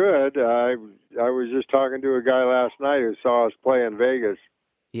were good. I was just talking to a guy last night who saw us play in Vegas.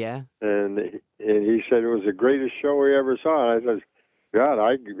 Yeah. And he said it was the greatest show he ever saw. And I said, God,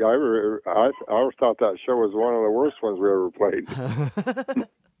 I always thought that show was one of the worst ones we ever played.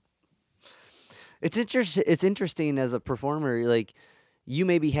 It's interesting as a performer, like, you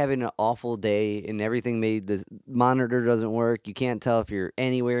may be having an awful day and the monitor doesn't work. You can't tell if you're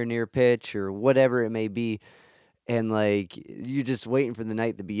anywhere near pitch or whatever it may be. And like, you're just waiting for the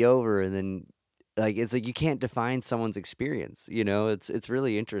night to be over. And then like, it's like, you can't define someone's experience, it's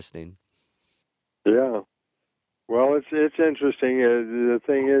really interesting. Yeah. Well, it's interesting. The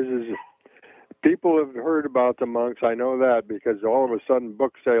thing is people have heard about the Monks. I know that because all of a sudden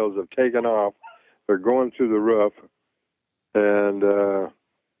book sales have taken off. They're going through the roof. And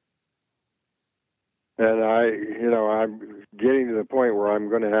I'm getting to the point where I'm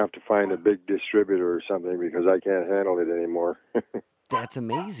going to have to find a big distributor or something because I can't handle it anymore. That's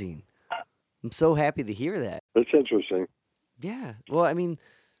amazing. I'm so happy to hear that. It's interesting. Yeah. Well, I mean,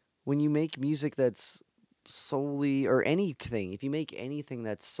 when you make music that's solely, or anything, if you make anything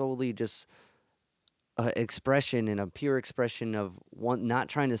that's solely just expression and a pure expression of one, not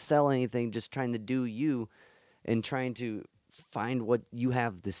trying to sell anything, just trying to do you and trying to find what you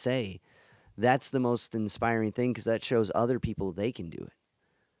have to say, that's the most inspiring thing because that shows other people they can do it.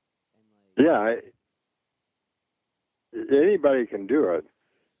 Yeah, anybody can do it.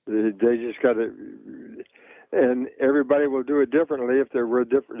 They just got to, and everybody will do it differently if they're with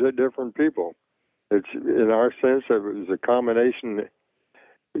different people. It's, in our sense, it was a combination,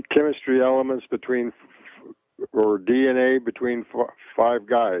 chemistry elements or DNA between five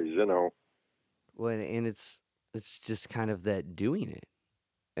guys, Well, and it's just kind of that doing it.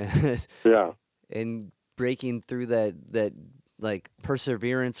 Yeah. And breaking through that like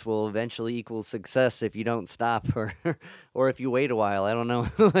perseverance will eventually equal success if you don't stop or if you wait a while. I don't know.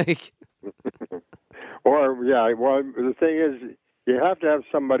 Like, or yeah, well, the thing is, you have to have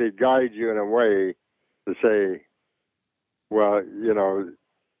somebody guide you in a way to say, well,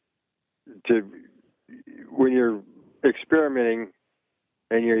 when you're experimenting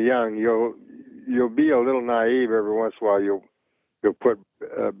and you're young, you'll be a little naive every once in a while. You'll put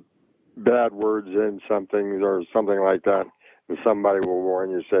bad words in something or something like that, and somebody will warn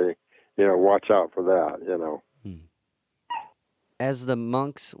you, say, watch out for that. As the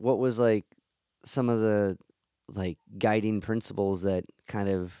monks, what was like some of the like guiding principles that kind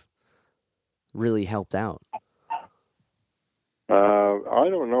of really helped out? I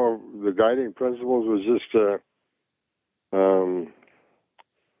don't know. The guiding principles was just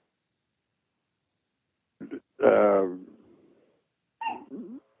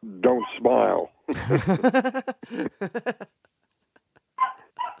don't smile.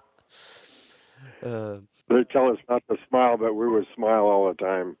 They tell us not to smile, but we would smile all the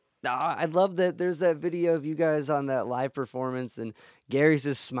time. I love that there's that video of you guys on that live performance, and Gary's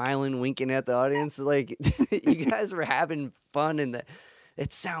just smiling, winking at the audience. Like, you guys were having fun, and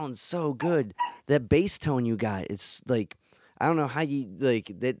it sounds so good. That bass tone you got, it's like, I don't know how you,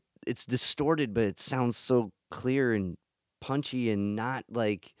 like, that it's distorted, but it sounds so clear and punchy and not,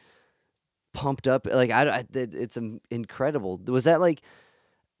 like, pumped up. Like, it's incredible. Was that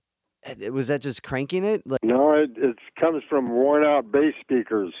just cranking it? Like, no, it comes from worn out bass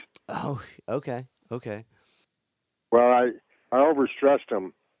speakers. Oh, okay. Well, I overstressed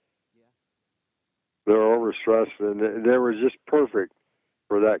them. Yeah. They're overstressed, and they were just perfect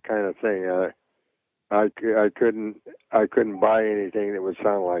for that kind of thing. I couldn't buy anything that would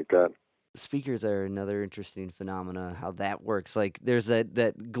sound like that. Speakers are another interesting phenomena, how that works. Like, there's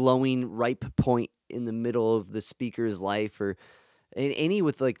that glowing ripe point in the middle of the speaker's life, or any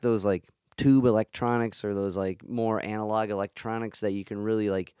with like those like tube electronics or those like more analog electronics that you can really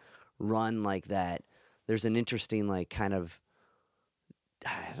like run like that. There's an interesting like kind of,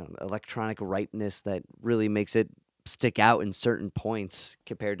 I don't know, electronic ripeness that really makes it stick out in certain points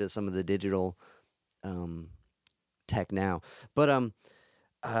compared to some of the digital tech now. But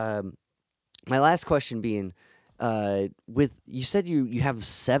my last question being, you said you have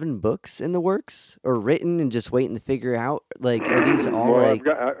 7 books in the works or written and just waiting to figure out, like, are these all like?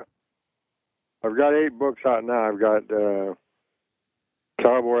 I've got 8 books out now. I've got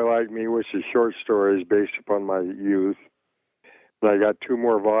Cowboy Like Me, which is short stories based upon my youth. And I got 2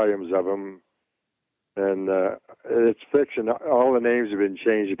 more volumes of them, and it's fiction. All the names have been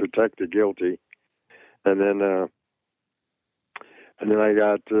changed to protect the guilty. And then I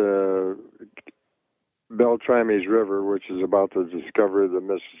got Beltramy's River, which is about the discovery of the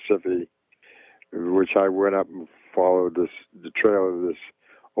Mississippi, which I went up and followed the trail of this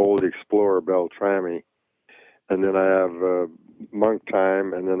old explorer, Beltramy. And then I have Monk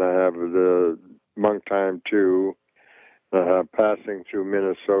Time, and then I have the Monk Time 2. I have Passing Through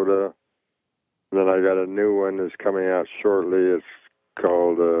Minnesota. And then I got a new one that's coming out shortly. It's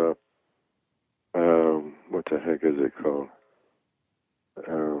called, what the heck is it called?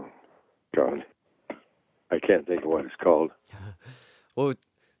 Oh, God. I can't think of what it's called. Well,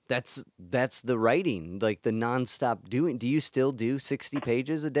 that's the writing, like the nonstop doing. Do you still do 60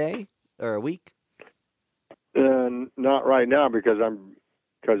 pages a day or a week? Not right now because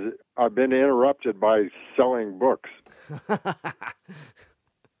I've been interrupted by selling books.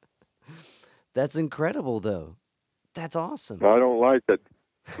 That's incredible, though. That's awesome. I don't like it.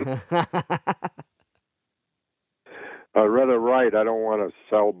 I'd rather write. I don't want to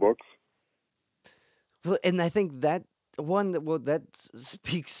sell books. Well, and I think that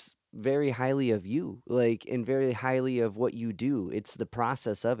speaks very highly of you, like, and very highly of what you do. It's the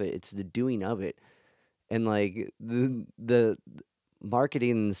process of it. It's the doing of it. And like the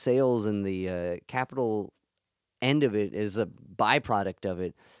marketing and sales and the capital end of it is a byproduct of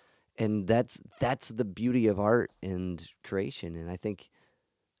it. And that's the beauty of art and creation. And I think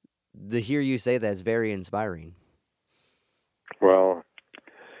to hear you say that is very inspiring. Well,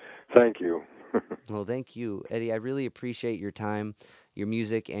 thank you. Well, thank you, Eddie. I really appreciate your time, your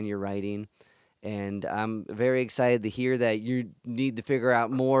music, and your writing. And I'm very excited to hear that you need to figure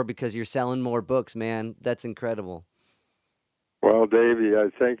out more because you're selling more books, man. That's incredible. Well, Davey, I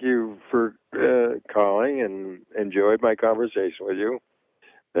thank you for calling and enjoyed my conversation with you.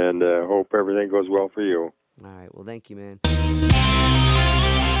 And hope everything goes well for you. All right. Well, thank you, man.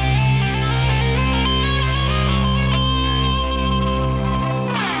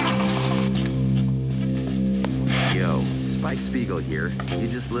 Yo, Spike Spiegel here. You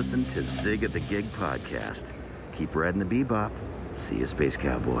just listened to Zig at the Gig podcast. Keep riding the bebop. See you, Space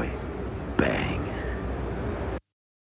Cowboy. Bang.